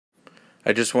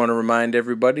I just want to remind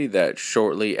everybody that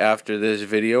shortly after this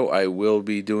video I will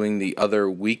be doing the other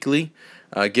weekly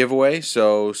giveaway,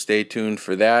 so stay tuned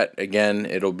for that. Again,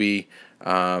 it'll be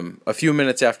a few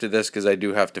minutes after this because I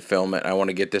do have to film it. I want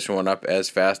to get this one up as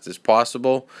fast as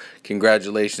possible.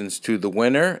 Congratulations to the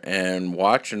winner, and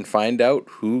watch and find out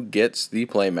who gets the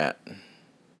playmat.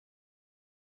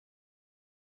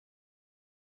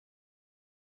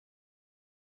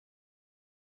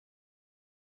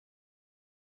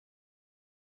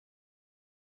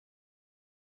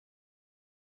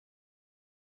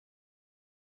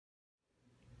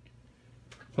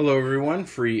 Hello everyone,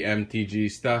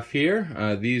 Free-MTG-Stuff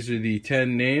here. These are the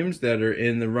 10 names that are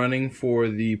in the running for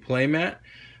the playmat.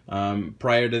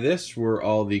 Prior to this were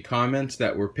all the comments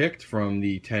that were picked from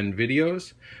the 10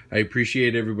 videos. I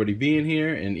appreciate everybody being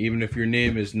here, and even if your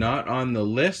name is not on the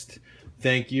list,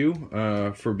 thank you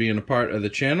for being a part of the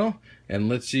channel, and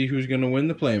let's see who's going to win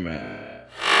the playmat.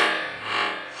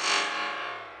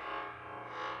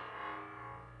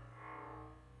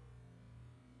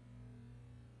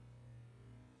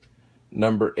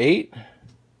 Number 8,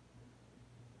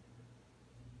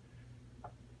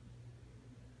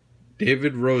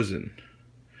 David Rosen.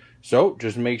 So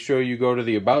just make sure you go to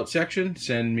the About section,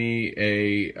 send me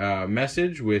a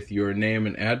message with your name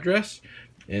and address,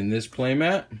 and this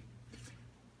playmat,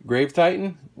 Grave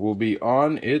Titan, will be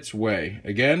on its way.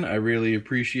 Again, I really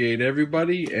appreciate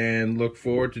everybody and look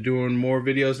forward to doing more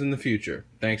videos in the future.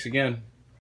 Thanks again.